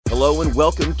Hello and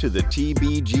welcome to the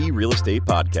TBG Real Estate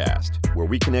Podcast, where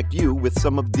we connect you with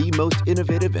some of the most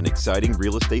innovative and exciting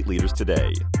real estate leaders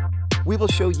today. We will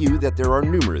show you that there are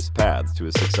numerous paths to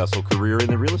a successful career in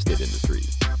the real estate industry,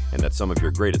 and that some of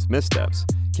your greatest missteps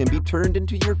can be turned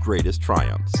into your greatest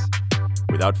triumphs.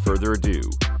 Without further ado,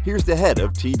 here's the head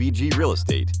of TBG Real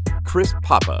Estate, Chris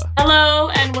Papa. Hello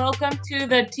and welcome to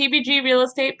the TBG Real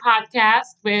Estate Podcast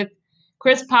with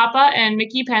Chris Papa and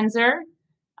Mickey Penzer.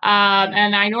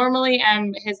 And I normally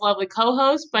am his lovely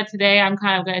co-host, but today I'm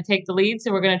kind of going to take the lead,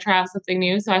 so we're going to try out something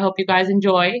new. So I hope you guys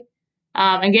enjoy.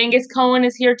 And Genghis Cohen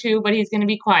is here too, but he's going to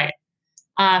be quiet.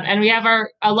 And we have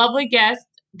a lovely guest,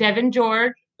 Devean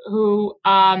George, who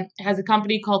has a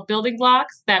company called Building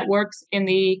Blocks that works in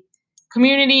the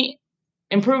community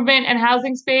improvement and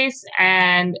housing space.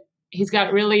 And he's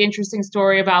got a really interesting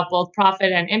story about both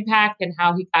profit and impact and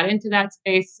how he got into that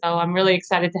space. So I'm really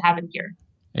excited to have him here.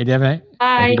 Hey, Devean.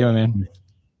 Hi. How you doing, man?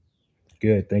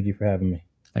 Good. Thank you for having me.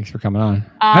 Thanks for coming on.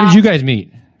 How did you guys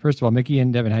meet? First of all, Mickey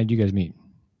and Devean, how did you guys meet?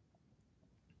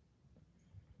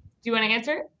 Do you want to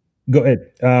answer it? Go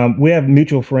ahead. We have a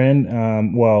mutual friend.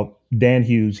 Dan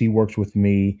Hughes, he works with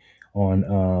me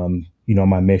on,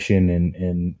 my mission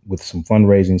and with some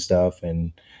fundraising stuff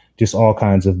and just all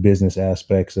kinds of business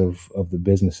aspects of the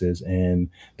businesses. And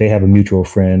they have a mutual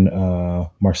friend,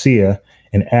 Marcia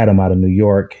and Adam out of New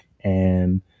York.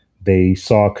 And they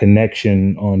saw a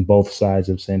connection on both sides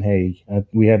of saying, hey,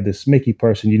 we have this Mickey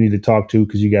person you need to talk to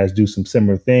because you guys do some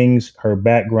similar things. Her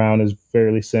background is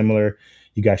fairly similar.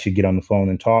 You guys should get on the phone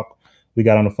and talk. We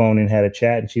got on the phone and had a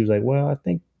chat, and she was like, well, I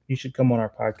think you should come on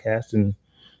our podcast and,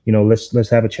 let's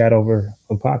have a chat over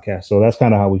a podcast. So that's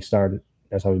kind of how we started.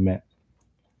 That's how we met.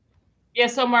 Yeah,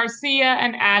 so Marcia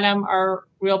and Adam are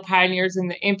real pioneers in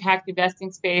the impact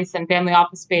investing space and family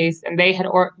office space, and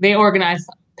they organized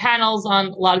panels on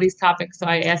a lot of these topics. So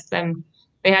I asked them.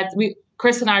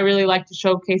 Chris and I really like to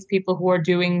showcase people who are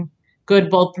doing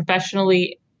good both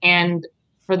professionally and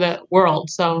for the world.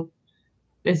 So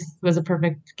this was a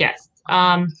perfect guest.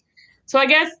 So I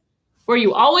guess, were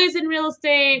you always in real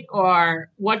estate,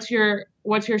 or what's your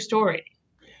story?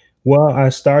 Well, I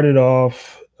started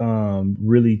off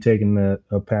really taking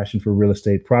a passion for real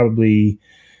estate probably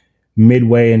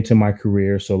midway into my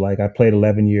career. So I played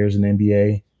 11 years in the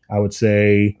NBA. I would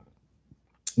say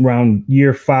around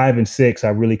year 5 and 6, I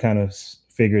really kind of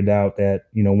figured out that,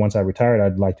 once I retired,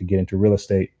 I'd like to get into real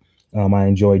estate. I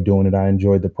enjoyed doing it. I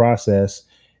enjoyed the process.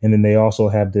 And then they also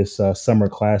have this summer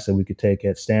class that we could take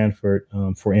at Stanford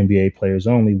for NBA players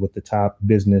only with the top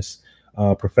business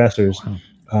professors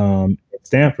at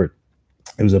Stanford.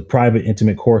 It was a private,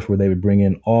 intimate course where they would bring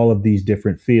in all of these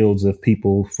different fields of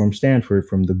people from Stanford,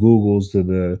 from the Googles to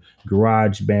the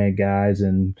garage band guys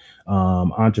and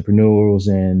entrepreneurs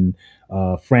and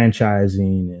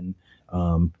franchising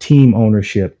and team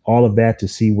ownership, all of that to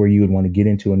see where you would want to get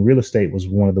into. And real estate was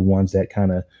one of the ones that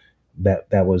kind of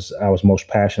I was most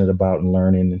passionate about and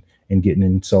learning and getting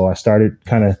in. So I started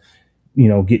kind of,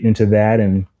 getting into that.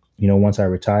 And, once I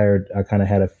retired, I kind of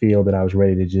had a feel that I was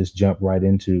ready to just jump right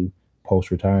into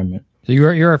post-retirement. So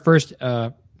you're our first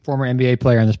former NBA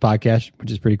player on this podcast, which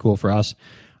is pretty cool for us.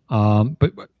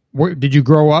 But did you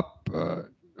grow up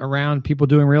around people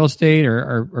doing real estate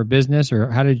or business,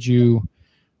 or how did you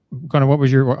what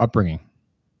was your upbringing?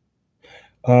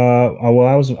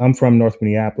 I'm from North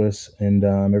Minneapolis, and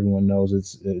everyone knows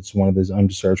it's one of those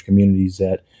underserved communities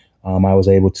that I was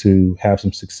able to have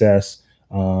some success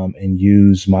and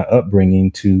use my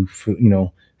upbringing to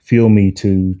fuel me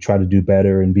to try to do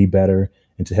better and be better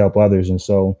and to help others. And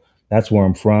so that's where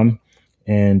I'm from.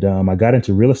 And I got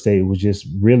into real estate. It was just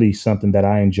really something that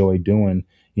I enjoyed doing.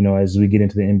 As we get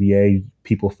into the NBA,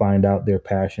 people find out their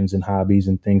passions and hobbies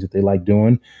and things that they like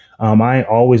doing. I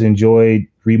always enjoyed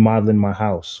remodeling my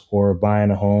house or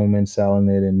buying a home and selling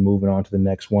it and moving on to the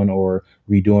next one, or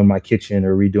redoing my kitchen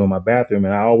or redoing my bathroom.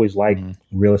 And I always liked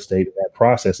real estate, that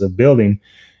process of building.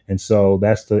 And so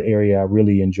that's the area I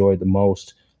really enjoyed the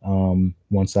most.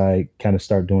 Once I kind of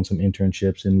start doing some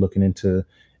internships and looking into,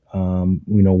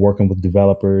 working with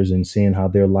developers and seeing how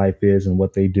their life is and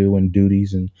what they do and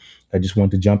duties. And I just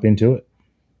wanted to jump into it.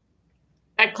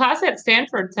 That class at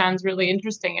Stanford sounds really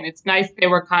interesting, and it's nice they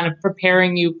were kind of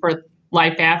preparing you for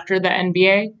life after the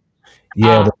NBA.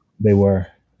 Yeah, they were.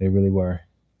 They really were.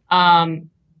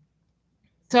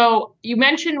 So you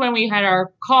mentioned when we had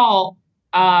our call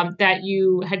that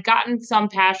you had gotten some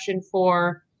passion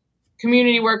for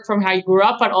community work from how you grew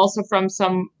up, but also from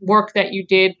some work that you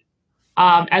did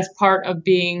as part of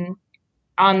being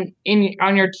on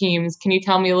your teams. Can you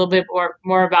tell me a little bit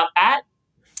more about that?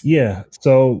 Yeah.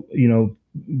 So,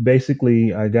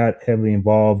 basically I got heavily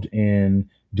involved in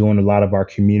doing a lot of our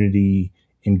community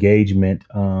engagement,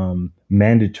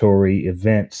 mandatory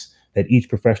events that each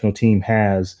professional team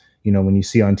has. You know, when you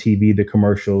see on TV the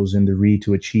commercials and the Read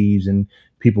to Achieves and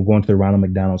people going to the Ronald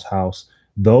McDonald's house,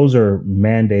 those are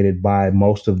mandated by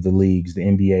most of the leagues, the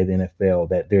NBA, the NFL,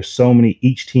 that there's so many,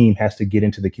 each team has to get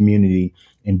into the community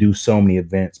and do so many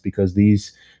events because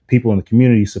these people in the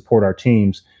community support our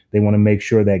teams. They want to make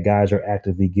sure that guys are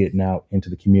actively getting out into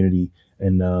the community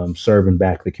and serving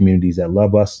back the communities that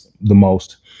love us the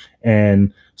most.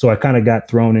 And so I kind of got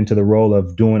thrown into the role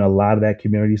of doing a lot of that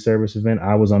community service event.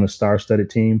 I was on a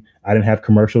star-studded team. I didn't have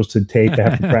commercials to tape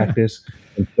after practice.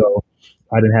 And so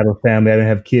I didn't have a family. I didn't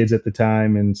have kids at the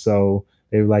time. And so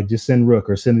they were like, just send Rook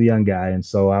or send the young guy. And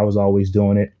so I was always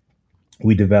doing it.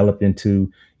 We developed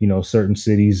into, certain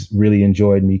cities really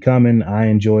enjoyed me coming. I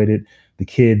enjoyed it. The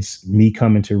kids, me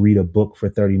coming to read a book for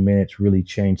 30 minutes really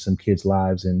changed some kids'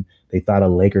 lives, and they thought a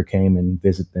Laker came and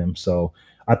visit them. So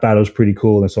I thought it was pretty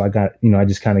cool. And so I got, I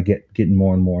just kind of getting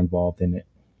more and more involved in it.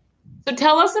 So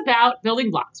tell us about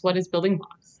Building Blocks. What is Building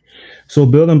Blocks? So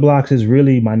Building Blocks is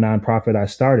really my nonprofit I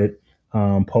started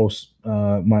post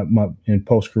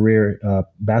post career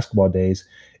basketball days.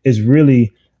 Is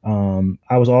really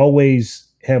I was always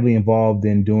heavily involved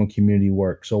in doing community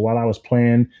work. So while I was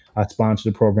playing, I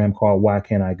sponsored a program called Why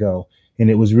Can't I Go?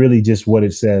 And it was really just what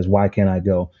it says, why can't I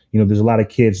go? There's a lot of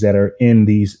kids that are in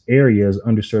these areas,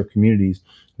 underserved communities,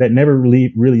 that never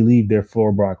really leave their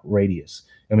 4-block radius.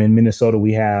 I mean, in Minnesota,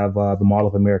 we have the Mall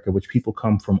of America, which people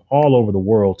come from all over the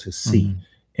world to see. Mm-hmm.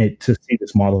 And to see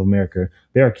this Mall of America.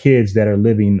 There are kids that are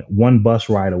living one bus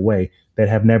ride away that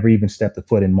have never even stepped a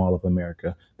foot in Mall of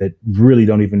America, that really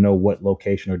don't even know what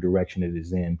location or direction it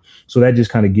is in. So that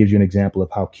just kind of gives you an example of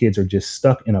how kids are just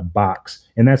stuck in a box,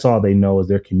 and that's all they know is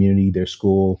their community, their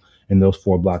school, and those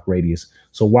 4-block radius.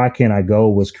 So Why Can't I Go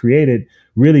was created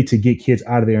really to get kids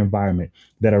out of their environment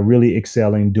that are really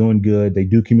excelling, doing good. They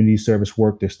do community service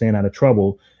work. They're staying out of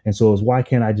trouble. And so it was, why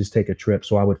can't I just take a trip?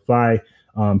 So I would fly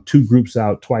 2 groups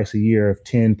out twice a year of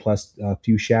 10 plus a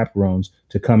few chaperones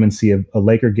to come and see a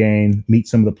Laker game, meet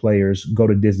some of the players, go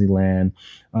to Disneyland,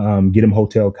 get them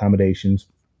hotel accommodations,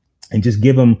 and just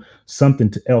give them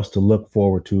something else to look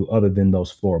forward to other than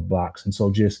those 4 blocks. And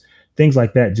so just things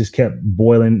like that just kept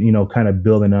boiling, kind of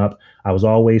building up. I was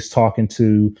always talking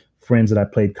to friends that I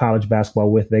played college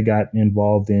basketball with. They got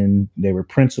involved they were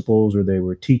principals, or they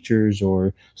were teachers,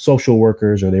 or social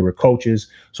workers, or they were coaches.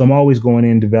 So I'm always going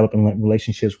in, developing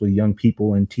relationships with young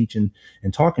people and teaching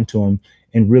and talking to them.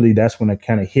 And really, that's when it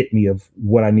kind of hit me of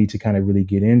what I need to kind of really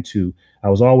get into. I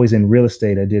was always in real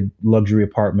estate. I did luxury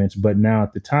apartments, but now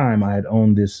at the time I had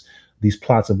owned these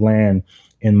plots of land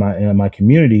in my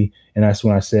community. And that's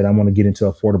when I said, I want to get into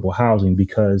affordable housing,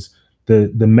 because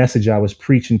the message I was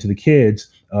preaching to the kids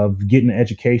of getting an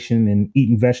education and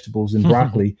eating vegetables and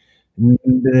broccoli,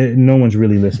 no one's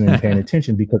really listening and paying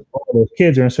attention, because all those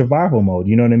kids are in survival mode.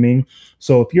 You know what I mean?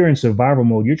 So if you're in survival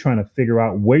mode, you're trying to figure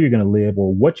out where you're going to live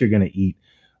or what you're going to eat.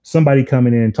 Somebody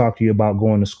coming in and talk to you about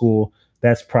going to school,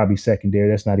 that's probably secondary.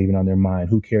 That's not even on their mind.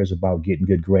 Who cares about getting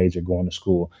good grades or going to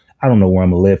school? I don't know where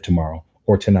I'm going to live tomorrow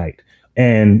or tonight.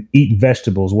 And eating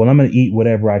vegetables, well, I'm going to eat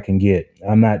whatever I can get.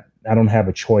 I don't have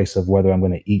a choice of whether I'm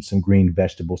going to eat some green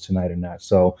vegetables tonight or not.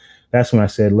 So that's when I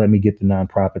said, let me get the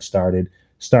nonprofit started,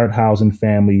 start housing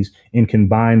families, and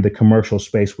combine the commercial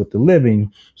space with the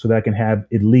living, so that I can have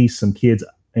at least some kids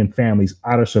and families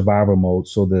out of survival mode.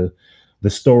 So the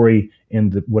story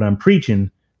and what I'm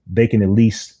preaching, they can at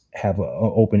least have an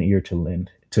open ear to lend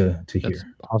to hear. That's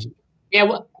awesome. Yeah.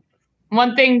 Well,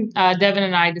 one thing Devin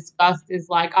and I discussed is,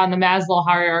 like, on the Maslow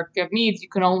hierarchy of needs, you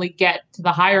can only get to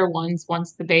the higher ones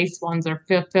once the base ones are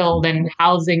fulfilled, and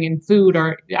housing and food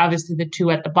are obviously the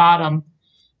 2 at the bottom.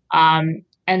 And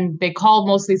they call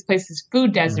most of these places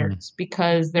food deserts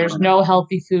because there's no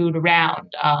healthy food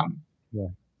around. Yeah.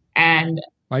 And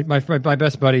my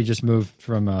best buddy just moved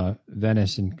from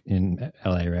Venice in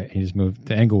LA, right? He just moved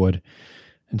to Englewood.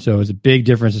 And so it's a big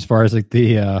difference as far as like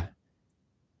the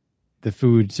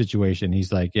food situation.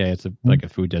 He's like, yeah, it's like a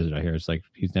food desert out here. It's like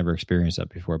he's never experienced that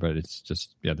before, but it's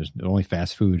just, yeah, there's only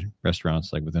fast food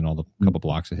restaurants like within all the couple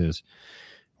blocks of his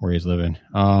where he's living.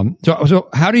 So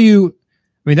how do you?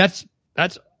 I mean, that's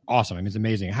awesome. I mean, it's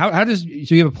amazing. How does, so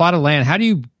you have a plot of land? How do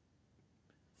you?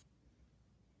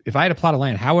 If I had a plot of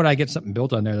land, how would I get something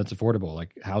built on there that's affordable,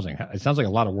 like housing? It sounds like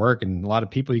a lot of work and a lot of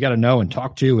people you got to know and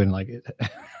talk to, and like it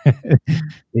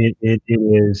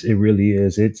is. It really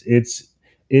is.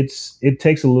 It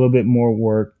takes a little bit more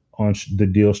work on the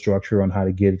deal structure on how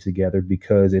to get it together,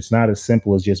 because it's not as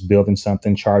simple as just building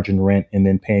something, charging rent, and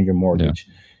then paying your mortgage.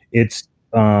 Yeah. It's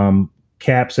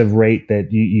caps of rate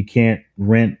that you can't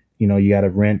rent, you got to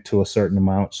rent to a certain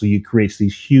amount. So you creates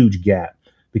these huge gap,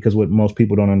 because what most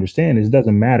people don't understand is it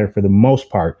doesn't matter for the most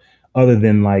part, other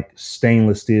than like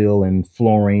stainless steel and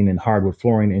flooring and hardwood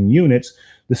flooring and units,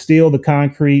 the steel, the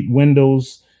concrete,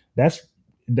 windows, that's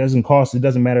it doesn't cost. It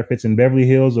doesn't matter if it's in Beverly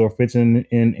Hills or if it's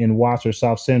in Watts or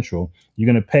South Central.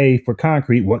 You're going to pay for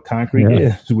concrete what concrete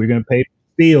is. We're going to pay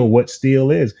steel what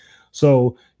steel is.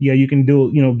 So yeah, you can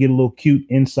do, get a little cute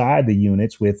inside the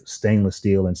units with stainless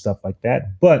steel and stuff like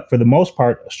that. But for the most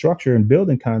part, structure and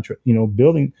building contract,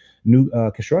 building new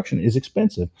construction is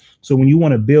expensive. So when you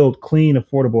want to build clean,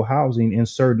 affordable housing in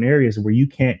certain areas where you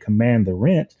can't command the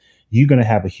rent, you're going to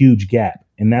have a huge gap.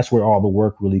 And that's where all the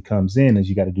work really comes in, is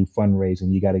you got to do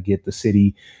fundraising. You got to get the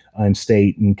city and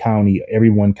state and county,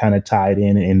 everyone kind of tied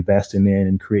in and investing in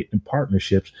and creating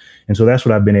partnerships. And so that's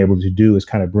what I've been able to do, is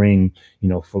kind of bring,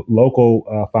 for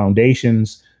local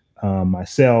foundations,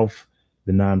 myself,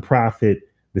 the nonprofit,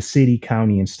 the city,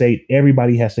 county, and state,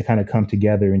 everybody has to kind of come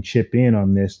together and chip in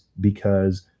on this,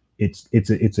 because it's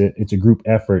a group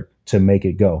effort to make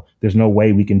it go. There's no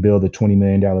way we can build a $20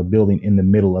 million building in the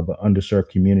middle of an underserved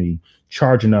community,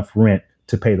 charge enough rent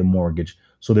to pay the mortgage.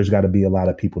 So there's got to be a lot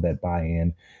of people that buy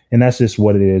in, and that's just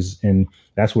what it is. And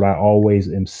that's what I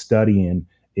always am studying,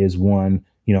 is one,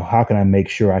 how can I make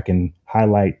sure I can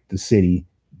highlight the city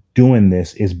doing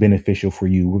this is beneficial for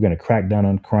you. We're going to crack down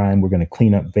on crime. We're going to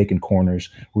clean up vacant corners.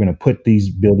 We're going to put these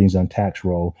buildings on tax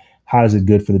roll. How is it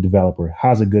good for the developer?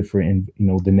 How is it good for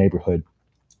the neighborhood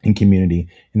and community?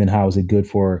 And then how is it good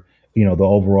for the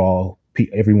overall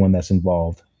everyone that's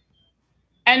involved?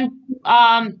 And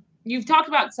you've talked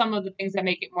about some of the things that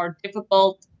make it more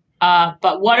difficult,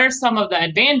 but what are some of the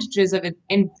advantages of it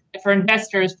for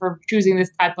investors for choosing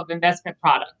this type of investment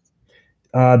product?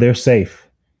 They're safe.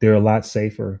 They're a lot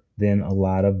safer than a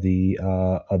lot of the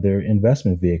other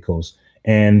investment vehicles.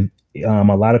 And a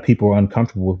lot of people are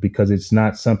uncomfortable because it's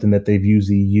not something that they've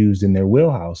usually used in their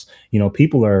wheelhouse.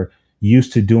 People are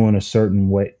used to doing a certain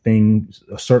way,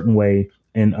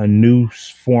 and a new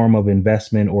form of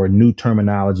investment or a new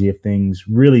terminology of things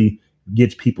really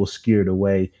gets people scared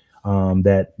away,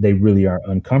 that they really are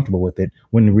uncomfortable with it.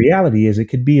 When the reality is it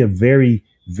could be a very,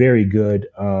 very good,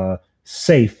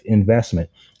 safe investment.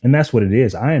 And that's what it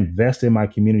is. I invest in my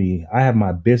community. I have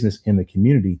my business in the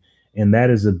community, and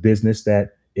that is a business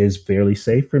that is fairly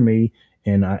safe for me.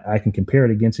 And I can compare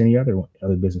it against any other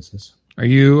businesses. Are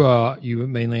you you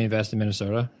mainly invest in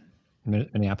Minnesota,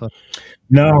 Minneapolis?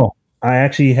 No, I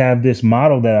actually have this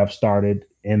model that I've started,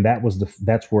 and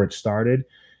that's where it started.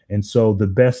 And so the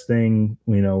best thing,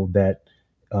 that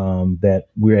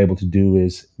we're able to do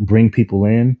is bring people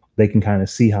in. They can kind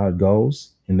of see how it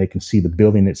goes, and they can see the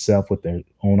building itself with their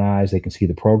own eyes. They can see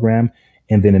the program,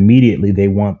 and then immediately they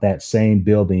want that same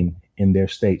building in their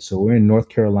state. So we're in North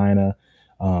Carolina,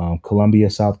 Columbia,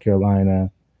 South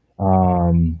Carolina,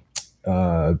 um,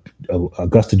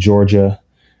 Augusta, Georgia,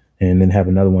 and then have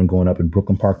another one going up in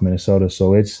Brooklyn Park, Minnesota.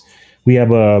 So we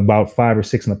have about 5 or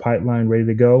 6 in the pipeline ready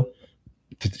to go.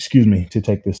 To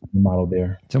take this model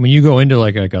there. So when you go into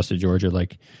like Augusta, Georgia,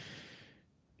 like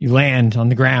you land on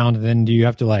the ground, and then do you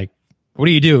have to what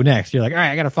do you do next? You're like, all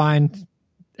right, I got to find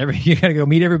you got to go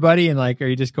meet everybody, and are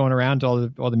you just going around to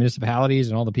all the municipalities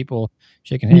and all the people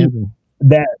shaking hands? And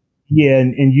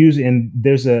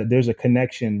there's a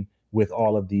connection with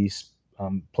all of these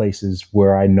places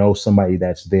where I know somebody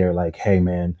that's there. Like, hey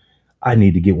man, I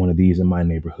need to get one of these in my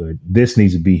neighborhood. This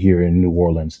needs to be here in New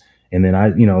Orleans. And then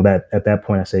that at that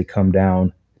point I say, come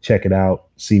down, check it out,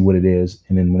 see what it is.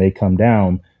 And then when they come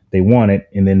down, they want it.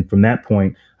 And then from that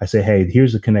point, I say, hey,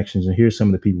 here's the connections, and here's some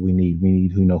of the people we need. We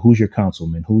need, who's your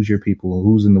councilman, who's your people,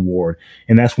 who's in the ward.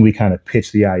 And that's when we kind of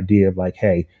pitch the idea of like,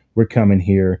 hey, we're coming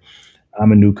here.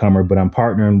 I'm a newcomer, but I'm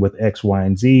partnering with X, Y,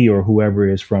 and Z, or whoever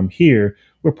is from here.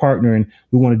 We're partnering.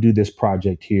 We want to do this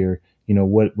project here.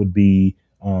 What would be,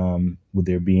 would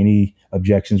there be any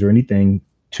objections or anything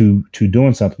to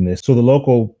doing something like this? So the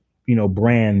local,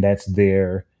 brand that's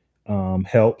there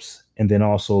helps. And then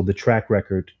also the track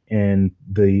record and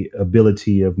the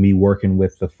ability of me working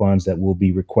with the funds that we'll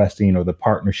be requesting, or the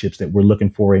partnerships that we're looking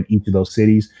for in each of those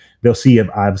cities. They'll see if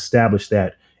I've established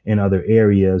that in other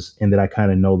areas, and that I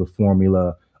kind of know the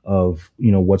formula of,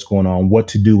 what's going on, what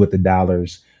to do with the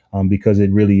dollars, because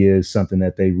it really is something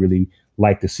that they really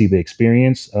like to see the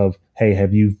experience of, hey,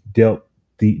 have you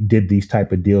did these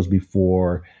type of deals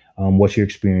before? What's your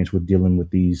experience with dealing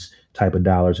with these type of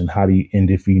dollars, and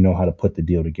if you know how to put the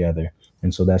deal together?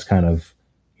 And so that's kind of,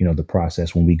 the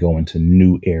process when we go into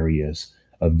new areas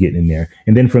of getting in there.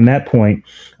 And then from that point,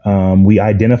 we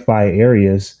identify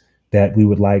areas that we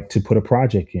would like to put a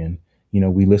project in.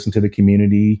 We listen to the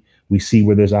community. We see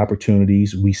where there's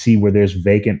opportunities. We see where there's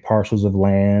vacant parcels of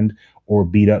land or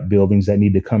beat up buildings that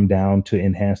need to come down to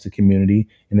enhance the community.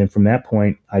 And then from that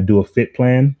point, I do a fit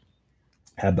plan,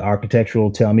 have the architectural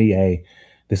tell me, hey,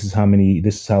 this is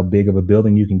how big of a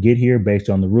building you can get here based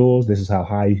on the rules. This is how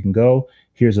high you can go.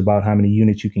 Here's about how many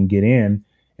units you can get in.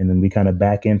 And then we kind of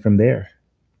back in from there.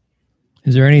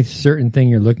 Is there any certain thing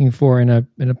you're looking for in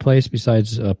a place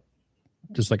besides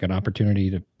just like an opportunity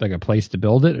to, like a place to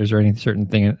build it? Or is there any certain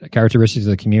thing, characteristics of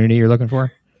the community you're looking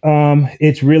for?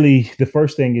 It's really, the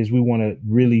first thing is we want to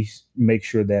really make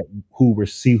sure that who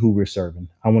we're serving.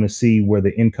 I want to see where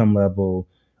the income level,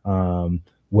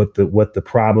 what the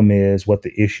problem is, what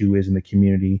the issue is in the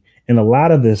community. And a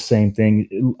lot of the same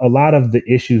thing, a lot of the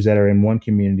issues that are in one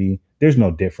community, there's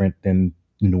no different than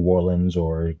New Orleans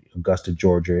or Augusta,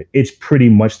 Georgia. It's pretty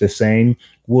much the same.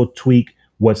 We'll tweak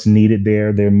what's needed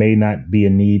there. There may not be a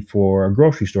need for a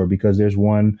grocery store because there's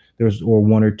one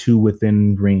or two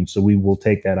within range. So we will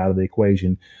take that out of the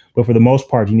equation. But for the most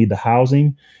part, you need the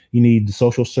housing, you need the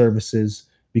social services,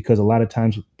 because a lot of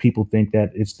times people think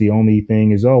that it's the only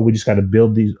thing is, oh, we just got to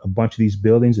build a bunch of these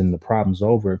buildings and the problem's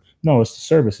over. No, it's the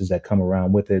services that come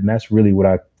around with it. And that's really what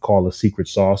I call a secret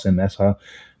sauce. And that's how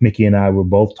Mickey and I were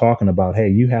both talking about, hey,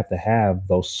 you have to have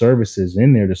those services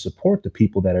in there to support the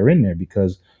people that are in there,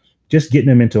 because just getting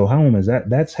them into a home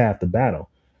that's half the battle.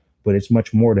 But it's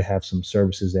much more to have some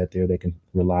services that they can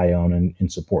rely on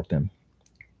and support them.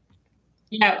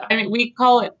 Yeah, I mean, we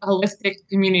call it holistic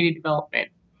community development,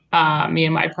 me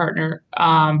and my partner,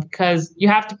 because you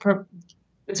have to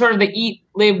sort of the eat,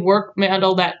 live, work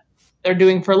model that they're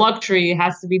doing for luxury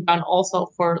has to be done also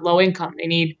for low income. They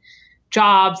need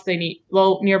jobs, they need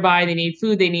nearby, they need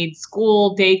food, they need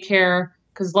school, daycare,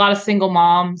 because a lot of single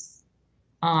moms,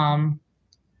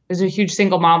 there's a huge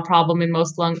single mom problem in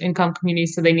most low income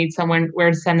communities, so they need somewhere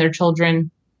where to send their children.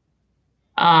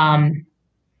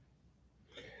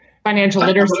 Financial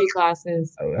literacy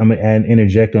classes. I'm going to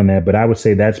interject on that, but I would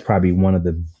say that's probably one of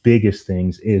the biggest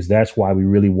things. That's why we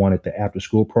really wanted the after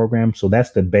school program. So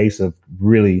that's the base of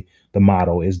really the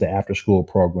motto is the after school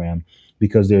program,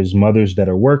 because there's mothers that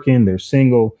are working, they're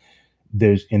single,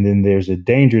 and then there's a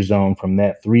danger zone from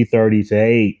that 3:30 to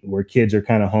 8 where kids are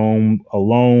kind of home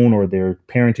alone, or they're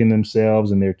parenting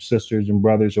themselves and their sisters and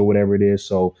brothers or whatever it is.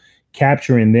 So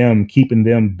capturing them, keeping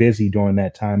them busy during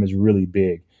that time is really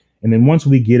big. And then once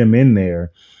we get them in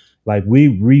there, like we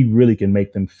really can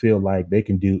make them feel like they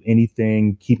can do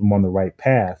anything, keep them on the right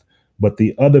path. But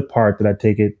the other part that I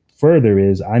take it further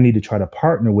is I need to try to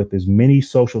partner with as many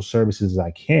social services as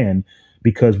I can,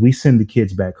 because we send the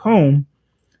kids back home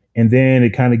and then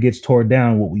it kind of gets torn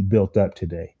down what we built up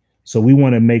today. So we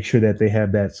want to make sure that they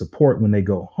have that support when they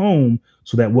go home,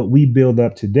 so that what we build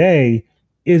up today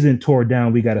isn't torn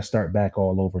down. We got to start back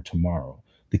all over tomorrow.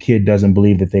 The kid doesn't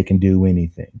believe that they can do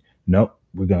anything. Nope,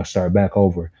 we're going to start back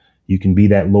over. You can be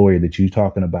that lawyer that you're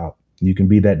talking about. You can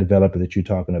be that developer that you're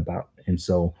talking about. And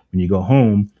so when you go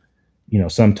home,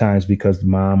 sometimes because the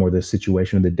mom or the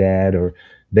situation of the dad, or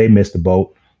they missed the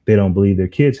boat, they don't believe their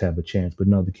kids have a chance. But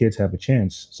no, the kids have a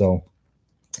chance. So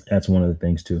that's one of the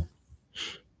things too.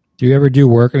 Do you ever do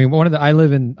work? I mean,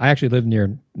 I actually live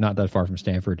near, not that far from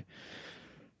Stanford.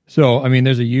 So, I mean,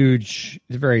 there's it's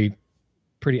a very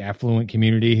pretty affluent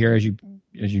community here, as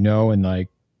you know, and like,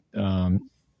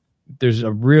 there's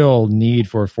a real need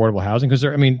for affordable housing, because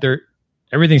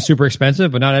everything's super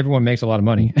expensive, but not everyone makes a lot of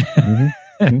money. Mm-hmm.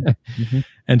 Mm-hmm.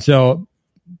 And so,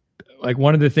 like,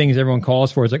 one of the things everyone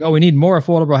calls for is like, oh, we need more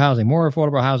affordable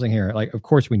housing here. Like, of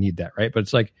course we need that, right? But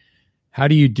it's like, how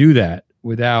do you do that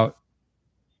without,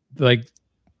 like,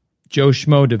 Joe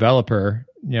Schmo developer,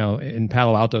 in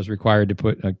Palo Alto is required to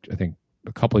put, I think,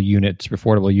 a couple of units,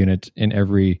 affordable units in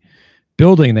every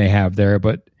building they have there.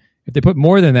 But if they put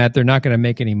more than that, they're not going to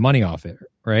make any money off it,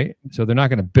 right? So they're not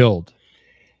going to build.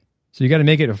 So you got to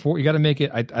make it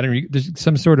I don't know, there's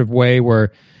some sort of way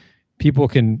where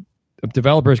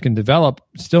developers can develop,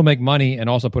 still make money, and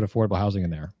also put affordable housing in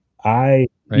there.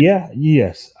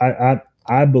 Yes.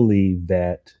 I believe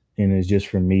that, and it's just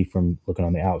from me, from looking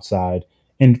on the outside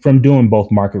and from doing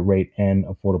both market rate and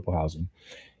affordable housing.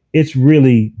 It's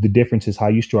really, the difference is how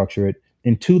you structure it.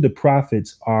 And two, the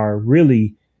profits are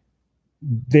really,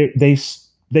 they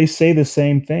say the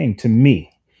same thing to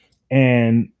me.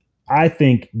 And I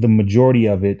think the majority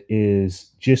of it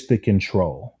is just the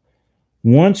control.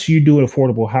 Once you do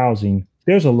affordable housing,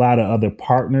 there's a lot of other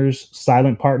partners,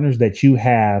 silent partners, that you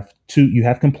have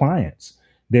compliance.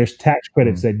 There's tax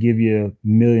credits that give you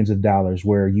millions of dollars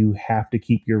where you have to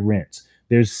keep your rents.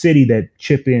 There's city that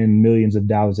chip in millions of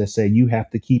dollars that say you have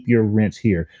to keep your rents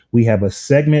here. We have a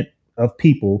segment of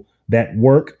people that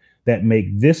work, that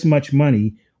make this much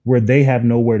money. where they have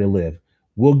nowhere to live.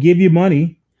 We'll give you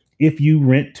money if you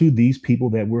rent to these people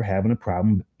that we're having a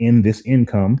problem in this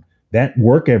income that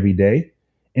work every day.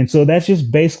 And so that's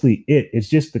just basically it. It's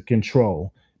just the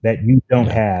control that you don't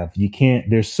have. You can't,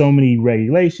 there's so many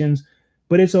regulations,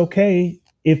 but it's okay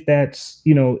if that's,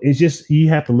 it's just, you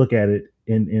have to look at it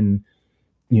in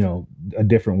a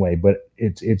different way. But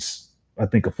it's I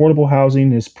think affordable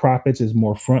housing is profits is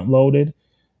more front loaded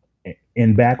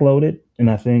and backloaded.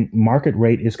 And I think market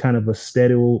rate is kind of a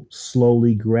steady,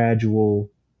 slowly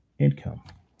gradual income.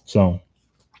 So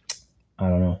I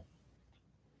don't know.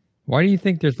 Why do you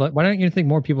think why don't you think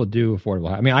more people do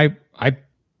affordable? I mean,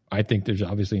 I think there's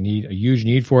obviously a huge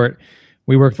need for it.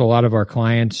 We work with a lot of our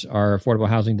clients, our affordable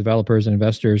housing developers and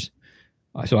investors.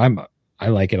 So I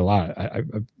like it a lot.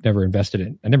 I've never invested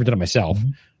in. I never done it myself.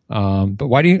 Mm-hmm. But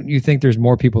why do you think there's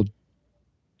more people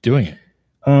doing it?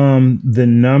 The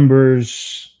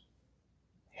numbers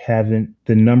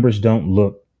don't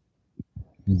look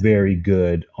very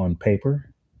good on paper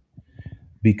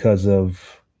because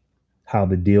of how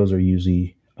the deals are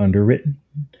usually underwritten.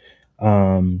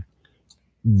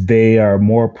 They are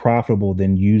more profitable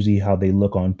than usually how they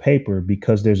look on paper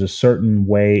because there's a certain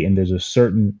way and there's a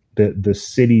certain the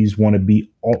cities want to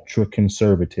be ultra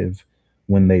conservative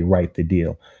when they write the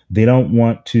deal. They don't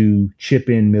want to chip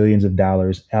in millions of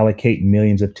dollars, allocate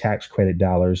millions of tax credit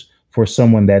dollars for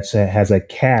someone has a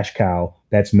cash cow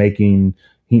that's making,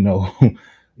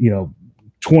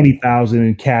 20,000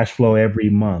 in cash flow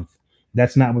every month.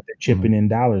 That's not what they're chipping in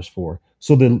dollars for.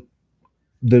 So the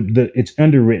it's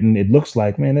underwritten. It looks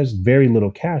like, man, there's very little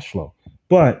cash flow,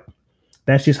 but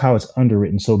that's just how it's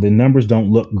underwritten. So the numbers don't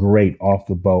look great off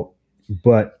the boat,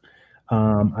 but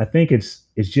I think it's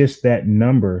just that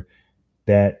number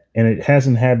and it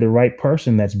hasn't had the right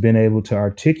person that's been able to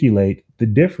articulate the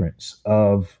difference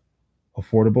of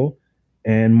affordable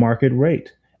and market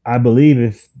rate. I believe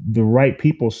if the right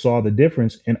people saw the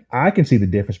difference, and I can see the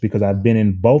difference because I've been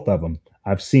in both of them.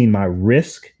 I've seen my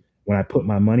risk when I put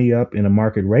my money up in a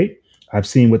market rate. I've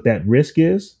seen what that risk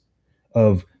is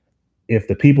of if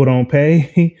the people don't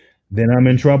pay, then I'm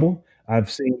in trouble.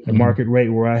 I've seen the market rate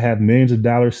where I have millions of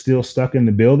dollars still stuck in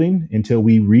the building until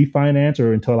we refinance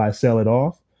or until I sell it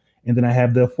off. And then I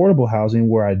have the affordable housing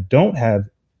where I don't have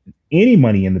any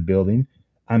money in the building.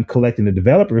 I'm collecting a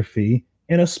developer fee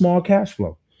and a small cash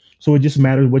flow. So it just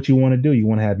matters what you want to do. You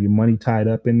want to have your money tied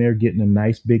up in there, getting a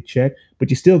nice big check, but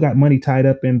you still got money tied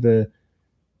up in the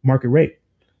market rate.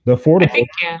 The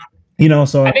affordable,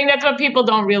 so I think that's what people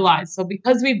don't realize. So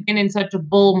because we've been in such a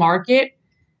bull market,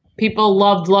 people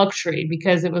loved luxury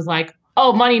because it was like,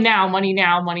 oh, money now, money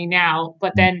now, money now.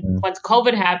 But then once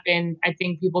COVID happened, I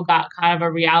think people got kind of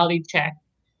a reality check.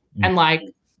 And like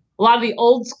a lot of the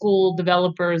old school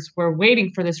developers were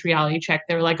waiting for this reality check.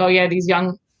 They were like, oh yeah, these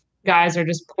young guys are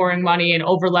just pouring money and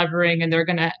over levering and they're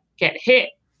going to get hit.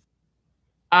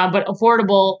 But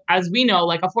affordable, as we know,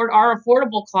 like our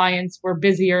affordable clients were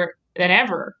busier than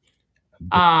ever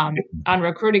on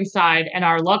recruiting side, and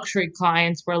our luxury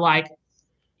clients were like,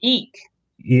 eek.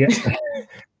 Yeah.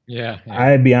 Yeah.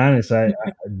 I'd be honest.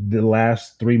 The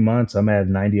last 3 months, I'm at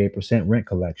 98% rent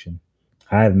collection.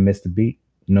 I haven't missed a beat.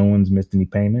 No one's missed any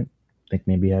payment. I think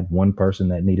maybe I had one person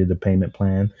that needed a payment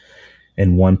plan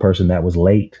and one person that was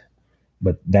late,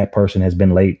 but that person has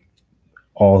been late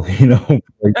all,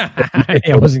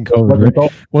 it wasn't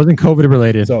COVID. Wasn't COVID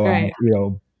related. So,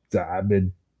 I've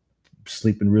been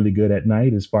sleeping really good at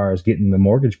night as far as getting the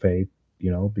mortgage paid,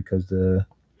 because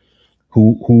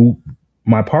who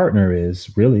my partner is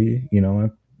really,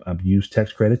 I've used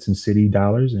tax credits and city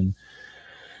dollars. And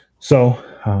so,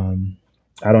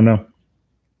 I don't know.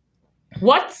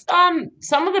 What's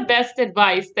some of the best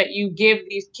advice that you give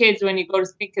these kids when you go to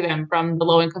speak to them from the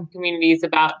low income communities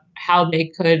about how they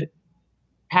could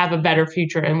have a better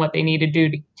future and what they need to do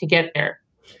to get there?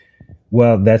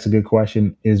 Well, that's a good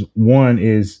question. One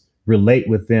is relate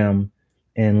with them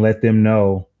and let them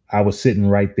know I was sitting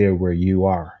right there where you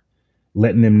are.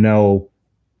 Letting them know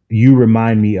you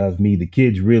remind me of me. The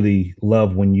kids really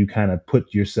love when you kind of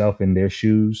put yourself in their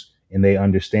shoes and they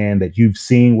understand that you've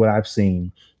seen what I've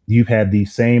seen. You've had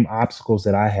these same obstacles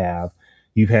that I have.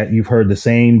 You've heard the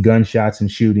same gunshots and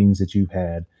shootings that you've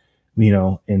had,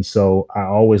 and so I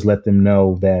always let them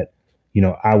know that,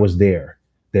 I was there,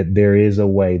 that there is a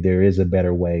way, there is a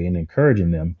better way, and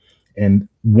encouraging them. And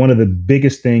one of the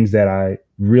biggest things that I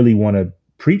really want to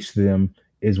preach to them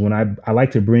is when I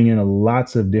like to bring in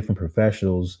lots of different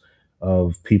professionals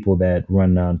of people that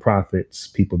run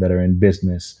nonprofits, people that are in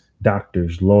business,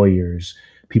 doctors, lawyers,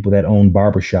 people that own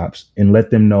barbershops, and let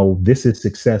them know this is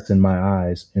success in my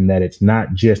eyes, and that it's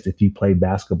not just if you play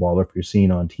basketball or if you're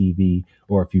seen on TV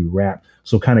or if you rap.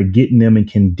 So kind of getting them and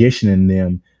conditioning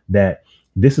them that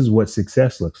this is what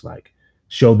success looks like.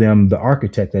 Show them the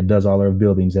architect that does all our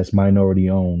buildings that's minority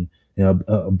owned,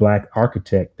 a black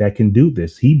architect that can do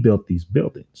this. He built these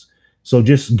buildings. So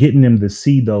just getting them to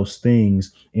see those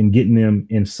things and getting them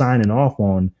and signing off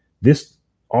on this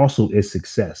also is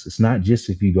success. It's not just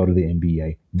if you go to the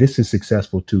NBA. This is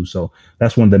successful too. So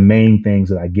that's one of the main things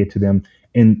that I get to them.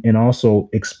 And also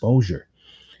exposure.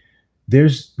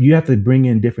 You have to bring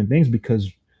in different things because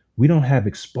we don't have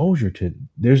exposure to,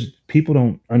 there's people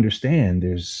don't understand.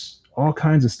 There's all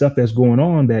kinds of stuff that's going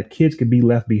on that kids could be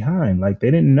left behind. Like they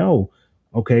didn't know.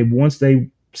 Okay, once they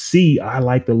see I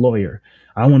like the lawyer,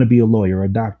 I want to be a lawyer, a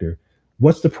doctor.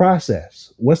 What's the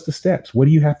process? What's the steps? What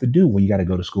do you have to do? Well, you got to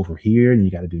go to school for here, and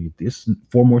you got to do this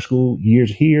 4 more school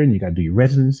years here, and you got to do your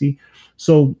residency.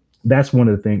 So that's one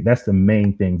of the things. That's the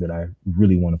main thing that I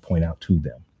really want to point out to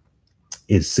them.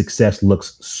 Is success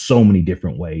looks so many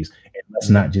different ways, and let's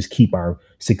not just keep our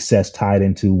success tied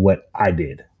into what I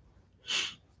did.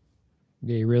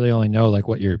 Yeah, you really only know like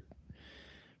when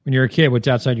you're a kid, what's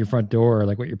outside your front door, or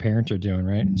like what your parents are doing,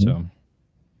 right? Mm-hmm.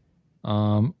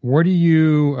 So, what do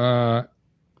you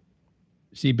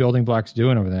see building blocks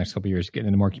doing over the next couple of years? Getting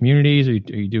into more communities? Are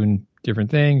you doing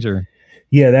different things, or?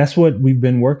 Yeah, that's what we've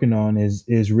been working on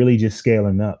is really just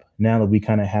scaling up. Now that we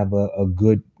kind of have a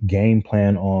good game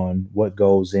plan on what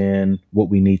goes in, what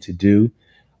we need to do,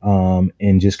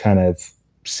 and just kind of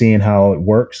seeing how it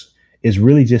works, is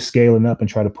really just scaling up and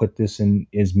try to put this in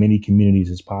as many communities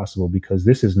as possible, because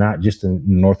this is not just a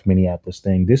North Minneapolis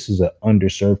thing. This is an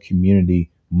underserved community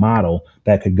model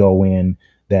that could go in,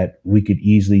 that we could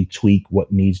easily tweak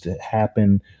what needs to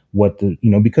happen,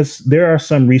 because there are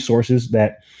some resources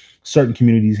that certain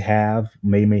communities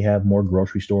may have more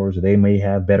grocery stores, or they may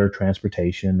have better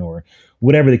transportation, or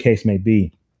whatever the case may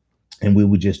be. And we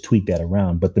would just tweak that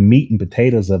around. But the meat and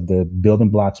potatoes of the building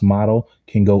blocks model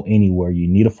can go anywhere. You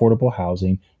need affordable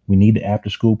housing. We need the after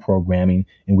school programming,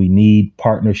 and we need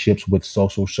partnerships with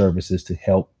social services to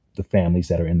help the families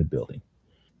that are in the building.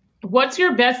 What's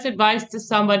your best advice to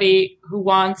somebody who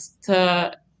wants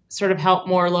to sort of help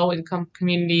more low income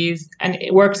communities and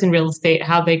it works in real estate,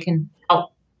 how they can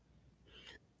help?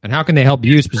 And how can they help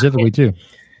you specifically too?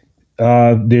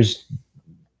 There's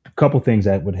a couple things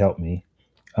that would help me.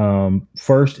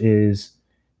 First is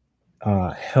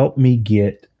help me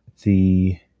get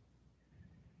the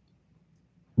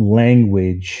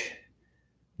language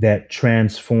that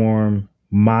transform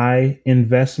my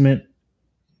investment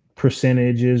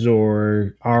percentages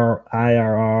or our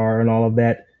IRR and all of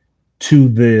that to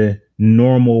the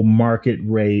normal market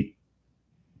rate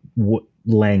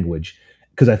language.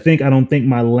 Because I don't think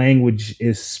my language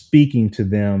is speaking to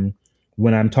them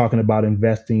when I'm talking about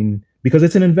investing, because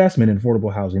it's an investment in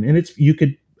affordable housing. And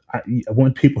I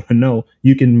want people to know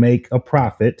you can make a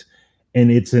profit,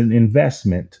 and it's an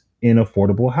investment in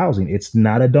affordable housing. It's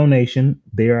not a donation.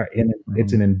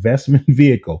 It's an investment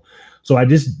vehicle. So I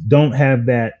just don't have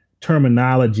that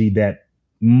terminology that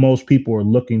most people are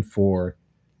looking for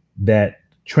that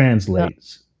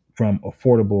translates from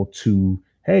affordable to,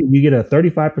 hey, you get a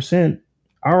 35%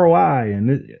 ROI,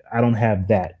 and I don't have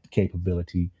that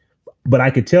capability. But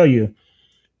I could tell you,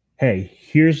 hey,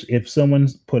 if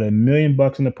someone's put $1 million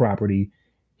in the property,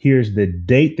 here's the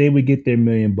date they would get their $1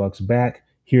 million back.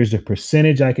 Here's the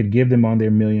percentage I could give them on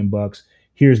their $1 million.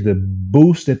 Here's the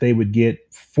boost that they would get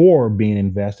for being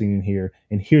investing in here.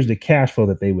 And here's the cash flow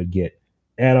that they would get.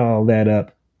 Add all that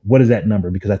up. What is that number?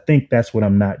 Because I think that's what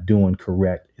I'm not doing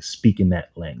correct, is speaking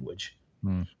that language.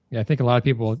 Yeah, I think a lot of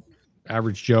people,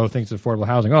 average Joe, thinks affordable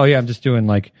housing. Oh yeah, I'm just doing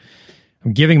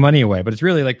I'm giving money away. But it's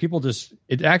really like people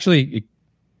it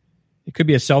could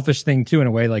be a selfish thing too, in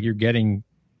a way, like you're getting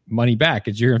money back.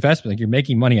 It's your investment. Like you're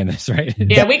making money on this, right?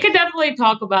 Yeah, we could definitely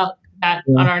talk about that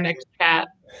on our next chat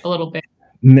a little bit.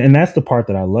 And that's the part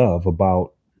that I love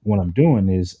about what I'm doing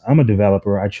is I'm a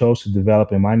developer. I chose to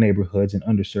develop in my neighborhoods and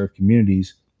underserved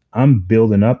communities. I'm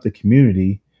building up the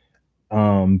community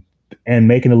and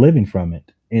making a living from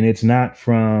it. And it's not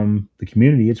from the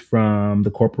community. It's from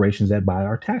the corporations that buy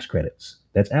our tax credits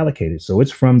that's allocated. So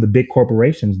it's from the big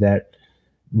corporations that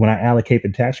when I allocate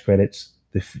the tax credits,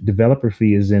 the developer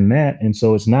fee is in that. And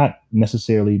so it's not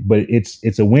necessarily, but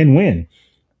it's a win-win.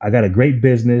 I got a great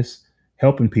business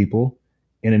helping people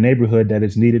in a neighborhood that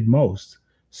is needed most.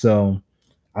 So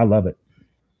I love it.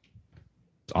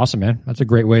 It's awesome, man. That's a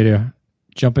great way to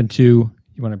jump into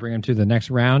You want to bring them to the next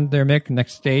round there, Mick?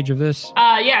 Next stage of this?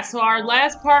 Yeah, so our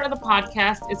last part of the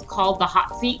podcast is called the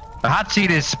hot seat. The hot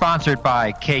seat is sponsored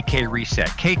by KK Reset.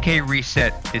 KK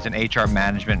Reset is an HR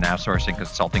management and outsourcing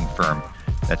consulting firm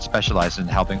that specializes in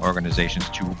helping organizations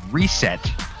to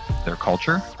reset their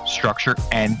culture, structure,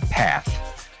 and path.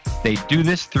 They do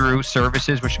this through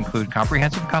services which include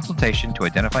comprehensive consultation to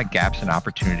identify gaps and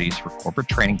opportunities for corporate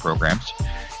training programs,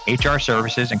 HR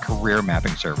services, and career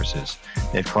mapping services.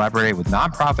 They've collaborated with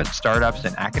nonprofits, startups,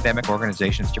 and academic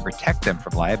organizations to protect them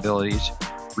from liabilities,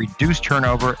 reduce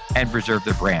turnover, and preserve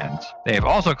their brands. They have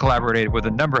also collaborated with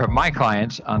a number of my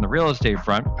clients on the real estate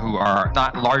front who are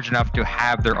not large enough to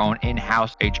have their own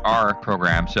in-house HR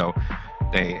program. So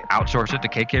they outsource it to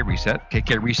KK Reset.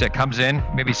 KK Reset comes in,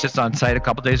 maybe sits on site a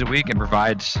couple days a week, and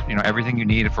provides everything you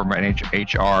need from an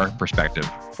HR perspective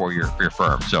for your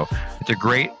firm. So it's a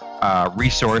great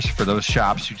resource for those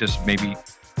shops who just maybe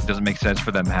it doesn't make sense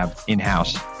for them to have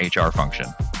in-house HR function.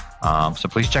 So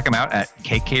please check them out at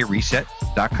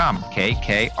kkreset.com,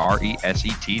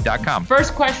 KKRESET.com.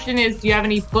 First question is, do you have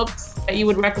any books that you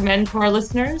would recommend to our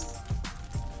listeners?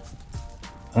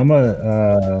 I'm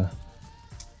a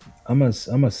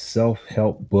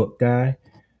self-help book guy,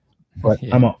 but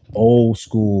Yeah. I'm an old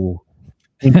school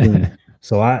thinking.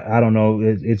 So I don't know.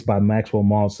 It's by Maxwell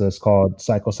Maltz. It's called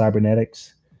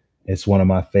Psycho-Cybernetics. It's one of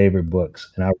my favorite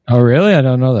books. And Oh, really? I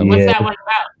don't know that. What's that one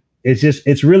about?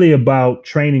 It's really about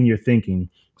training your thinking.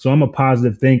 So I'm a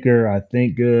positive thinker. I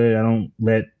think good. I don't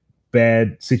let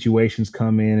bad situations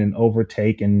come in and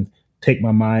overtake and take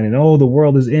my mind and, the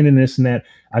world is ending, this and that.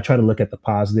 I try to look at the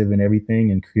positive in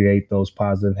everything and create those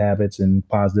positive habits and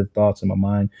positive thoughts in my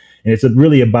mind. And it's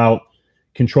really about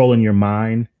controlling your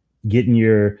mind, getting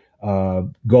your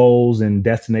goals and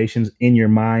destinations in your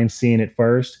mind, seeing it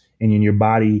first, and in your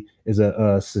body is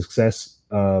a success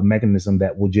mechanism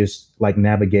that will just like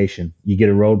navigation. You get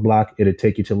a roadblock, it'll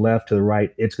take you to the left, to the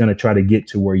right. It's going to try to get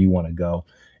to where you want to go.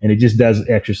 And it just does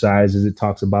exercises. It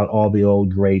talks about all the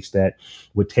old greats that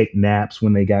would take naps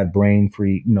when they got brain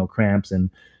free, cramps,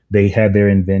 and they had their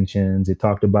inventions. It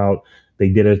talked about, they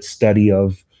did a study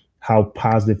of how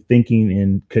positive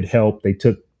thinking could help. They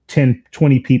took 10,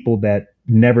 20 people that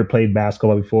never played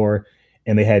basketball before,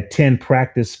 and they had 10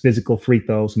 practice physical free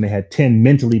throws, and they had 10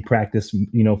 mentally practice,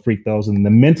 free throws. And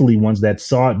the mentally ones that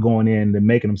saw it going in and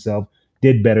making themselves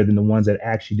did better than the ones that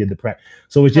actually did the practice.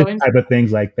 So it's just type of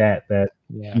things like that.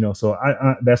 So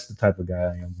I that's the type of guy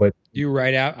I am. But do you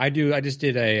write out? I do. I just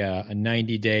did a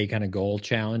 90-day kind of goal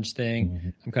challenge thing. Mm-hmm.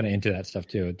 I'm kind of into that stuff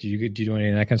too. Do you do any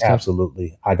of that kind of stuff?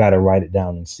 Absolutely. I got to write it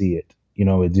down and see it.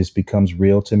 It just becomes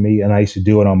real to me. And I used to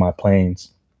do it on my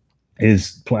planes. I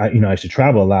used to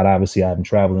travel a lot. Obviously, I haven't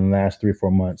traveled in the last 3 or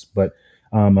 4 months, but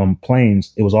on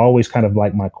planes, it was always kind of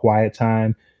like my quiet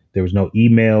time. There was no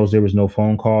emails, there was no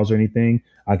phone calls or anything.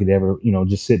 I could ever,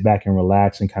 just sit back and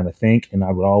relax and kind of think. And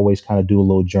I would always kind of do a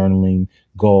little journaling,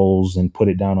 goals, and put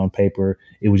it down on paper.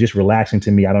 It was just relaxing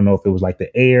to me. I don't know if it was like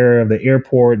the air of the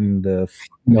airport and the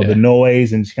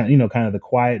noise and kind of the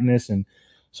quietness. And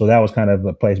so that was kind of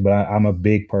a place. But I'm a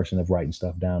big person of writing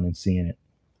stuff down and seeing it.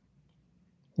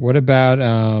 What about,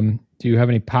 do you have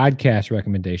any podcast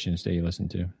recommendations that you listen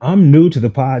to? I'm new to the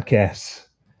podcasts.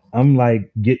 I'm like,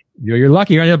 you're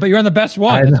lucky, but you're on the best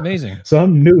one. That's amazing. So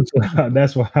I'm new. So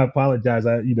that's why I apologize.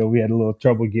 We had a little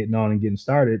trouble getting on and getting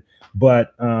started,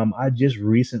 but I just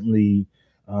recently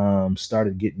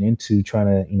started getting into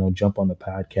trying to, jump on the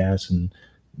podcast and,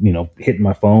 hitting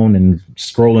my phone and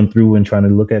scrolling through and trying to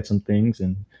look at some things.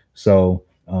 And so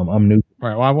I'm new. All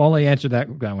right. Well, I've only answered that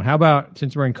one. How about,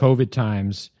 since we're in COVID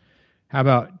times, how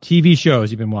about TV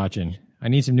shows you've been watching? I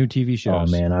need some new TV shows.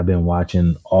 Oh man, I've been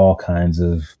watching all kinds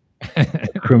of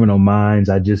Criminal Minds.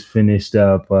 I just finished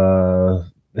up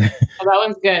that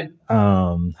one's good.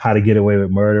 How to Get Away with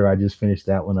Murder. I just finished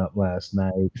that one up last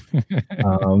night.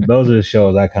 Those are the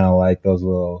shows I kind of like, those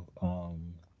little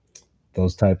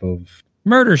those type of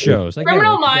murder shows.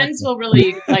 Criminal Minds will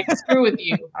really screw with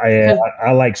you.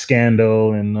 I like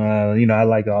Scandal, and I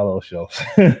like all those shows.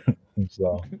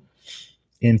 So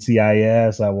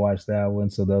NCIS, I watched that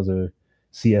one. So those are,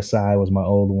 CSI was my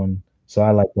old one. So I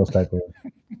like those type of.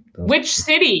 Which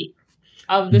city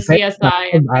of the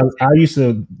CSI? I used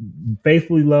to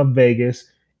faithfully love Vegas,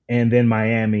 and then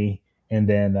Miami, and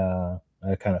then I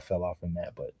kind of fell off from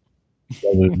that. But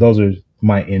those are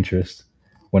my interests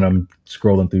when I'm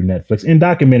scrolling through Netflix. And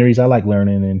documentaries, I like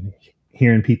learning and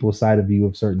hearing people's side of view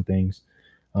of certain things.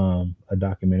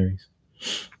 Documentaries.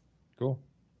 Cool.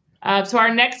 So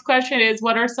our next question is,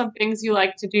 what are some things you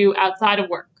like to do outside of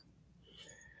work?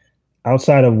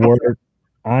 Outside of work,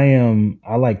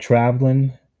 I like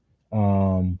traveling.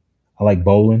 I like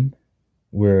bowling.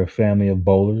 We're a family of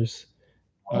bowlers.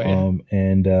 Oh yeah.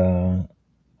 And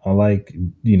I like,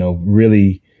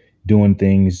 really doing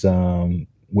things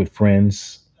with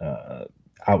friends,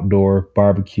 outdoor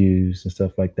barbecues and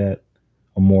stuff like that.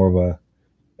 I'm more of a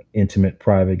intimate,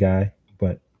 private guy,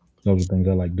 but those are things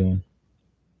I like doing.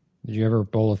 Did you ever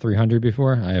bowl a 300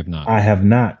 before? I have not. I have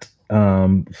not.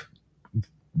 Dad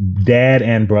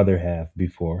and brother have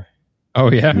before.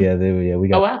 Oh yeah. Yeah, we Oh,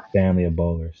 got wow. a family of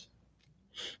bowlers.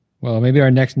 Well, maybe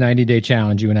our next 90-day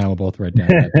challenge, you and I will both write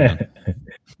that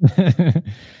down.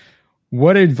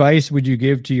 What advice would you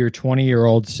give to your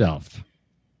 20-year-old self?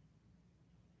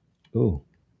 Ooh.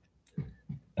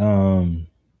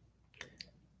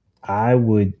 I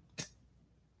would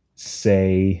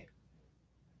say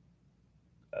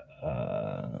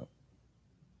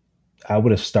I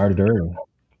would have started early.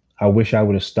 I wish I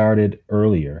would have started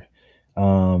earlier,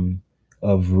 um,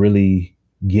 of really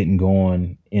getting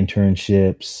going,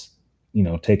 internships,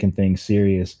 taking things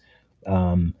serious.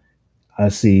 Um, I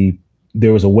see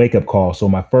there was a wake up call. So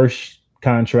my first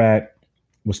contract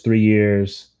was 3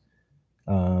 years.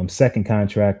 Second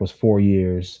contract was 4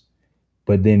 years.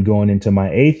 But then going into my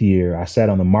eighth year, I sat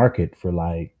on the market for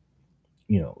like,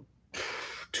 you know,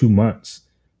 2 months.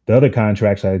 The other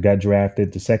contracts, I got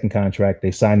drafted. The second contract,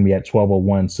 they signed me at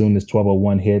 1201. Soon as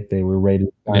 1201 hit, they were ready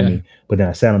to sign Yeah. me. But then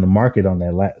I sat on the market on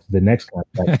the next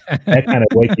contract. That kind of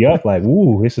wake you up like,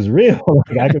 ooh, this is real.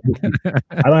 Like I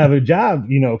don't have a job,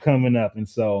 coming up. And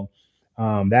so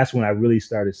that's when I really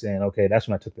started saying, okay, that's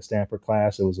when I took the Stanford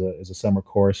class. It was a summer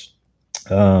course,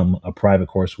 a private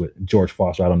course with George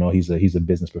Foster. I don't know. He's a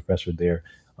business professor there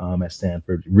at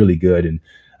Stanford. Really good. And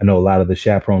I know a lot of the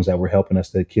chaperones that were helping us,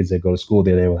 the kids that go to school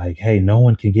there, they were like, "Hey, no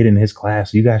one can get in his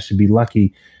class. You guys should be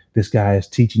lucky. This guy is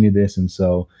teaching you this." And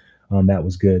so that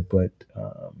was good. But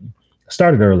I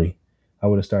started early. I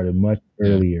would have started much Yeah.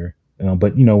 earlier.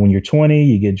 But when you're 20,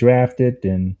 you get drafted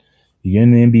and you get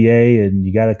in the NBA and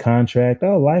you got a contract.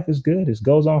 Oh, life is good. It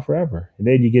goes on forever. And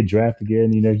then you get drafted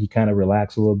again. You kind of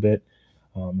relax a little bit.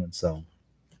 And so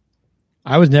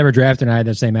I was never drafted and I had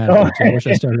the same attitude, so I wish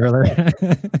I started earlier.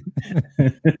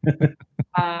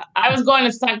 I was going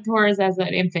to stunt tours as an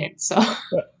infant, so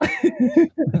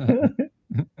a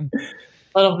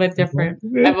little bit different.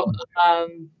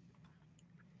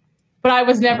 But I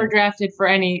was never drafted for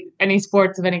any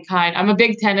sports of any kind. I'm a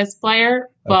big tennis player,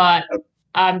 but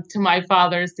to my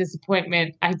father's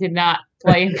disappointment, I did not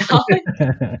play in college.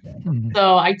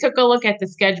 So I took a look at the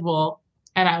schedule,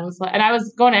 and I was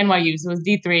going to NYU, so it was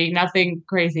D3, nothing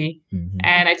crazy. Mhm.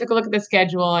 And I took a look at the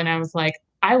schedule, and I was like,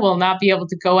 I will not be able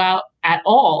to go out at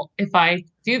all if I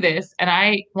do this, and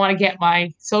I want to get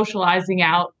my socializing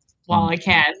out while I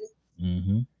can.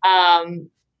 Mhm.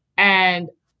 And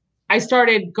I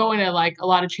started going to like a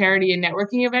lot of charity and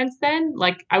networking events then.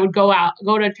 Like I would go to a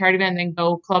charity event and then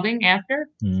go clubbing after.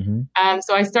 Mhm.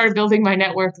 So I started building my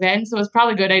network then. So it's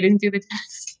probably good I didn't do the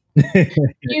test.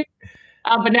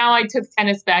 But now I took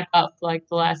tennis back up like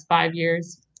the last 5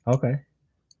 years. Okay.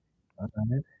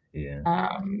 Alright. Yeah.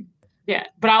 Yeah,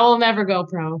 but I will never go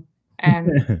pro.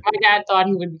 And my dad thought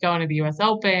he would be going to the U.S.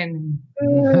 Open.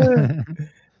 Want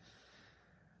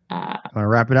to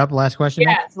wrap it up? Last question?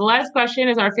 Yeah, so the last question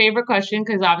is our favorite question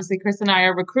because obviously Chris and I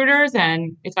are recruiters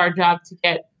and it's our job to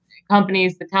get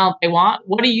companies the talent they want.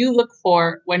 What do you look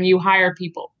for when you hire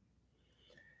people?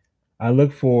 I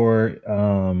look for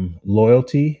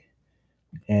loyalty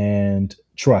and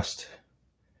trust.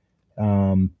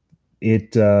 Um,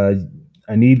 it I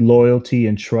need loyalty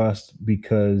and trust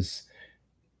because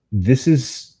this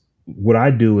is what I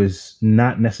do is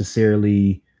not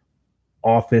necessarily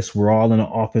office. We're all in an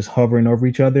office hovering over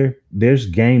each other. There's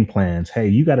game plans. Hey,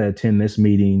 you got to attend this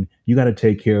meeting. You got to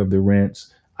take care of the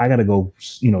rents. I got to go,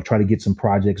 try to get some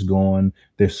projects going.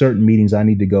 There's certain meetings I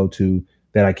need to go to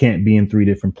that I can't be in 3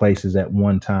 different places at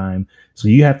one time. So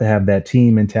you have to have that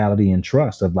team mentality and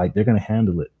trust of like, they're going to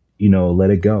handle it,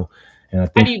 let it go. And I How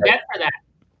think do you vet for that?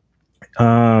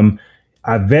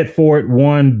 I vet for it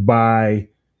one by,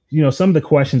 some of the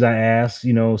questions I ask,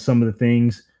 some of the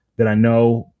things that I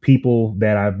know people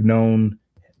that I've known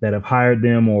that have hired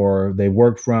them or they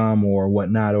work from or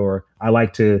whatnot. Or I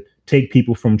like to take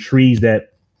people from trees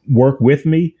that work with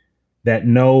me that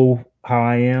know how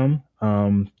I am.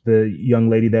 The young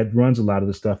lady that runs a lot of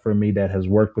the stuff for me that has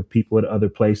worked with people at other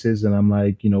places. And I'm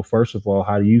like, first of all,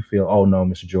 how do you feel? Oh no,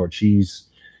 Mr. George, she's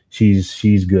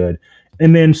good.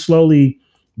 And then slowly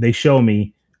they show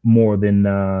me more than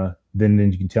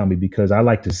you can tell me because I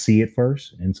like to see it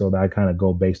first, and so I kind of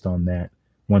go based on that.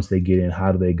 Once they get in,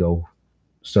 how do they go?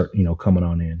 Start, coming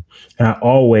on in, and I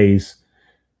always,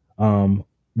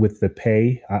 with the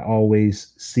pay, I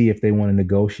always see if they want to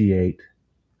negotiate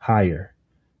higher.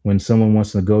 when someone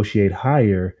wants to negotiate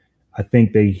higher, I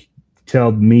think they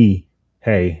tell me,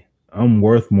 hey, I'm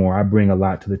worth more. I bring a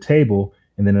lot to the table.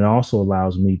 And then it also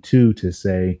allows me too to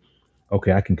say,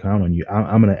 okay, I can count on you.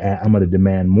 I'm gonna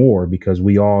demand more because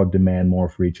we all demand more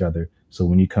for each other. So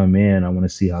when you come in, I want to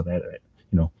see how that,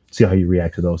 see how you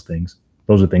react to those things.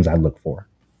 Those are things I look for.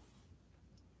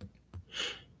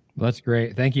 Well, that's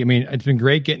great. Thank you. I mean, it's been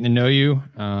great getting to know you.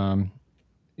 You have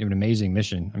an amazing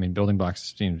mission. I mean, Building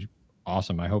Blocks seems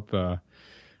awesome. I hope,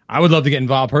 I would love to get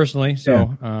involved personally.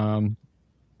 So,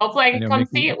 hopefully I can come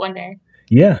see it one day.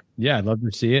 Yeah. Yeah. I'd love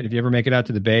to see it. If you ever make it out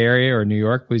to the Bay Area or New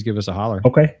York, please give us a holler.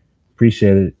 Okay.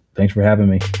 Appreciate it. Thanks for having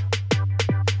me.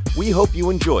 We hope you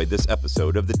enjoyed this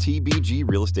episode of the TBG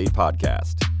Real Estate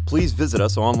Podcast. Please visit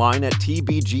us online at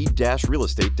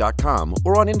tbg-realestate.com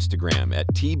or on Instagram at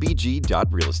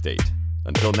tbg.realestate.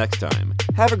 Until next time,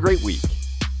 have a great week.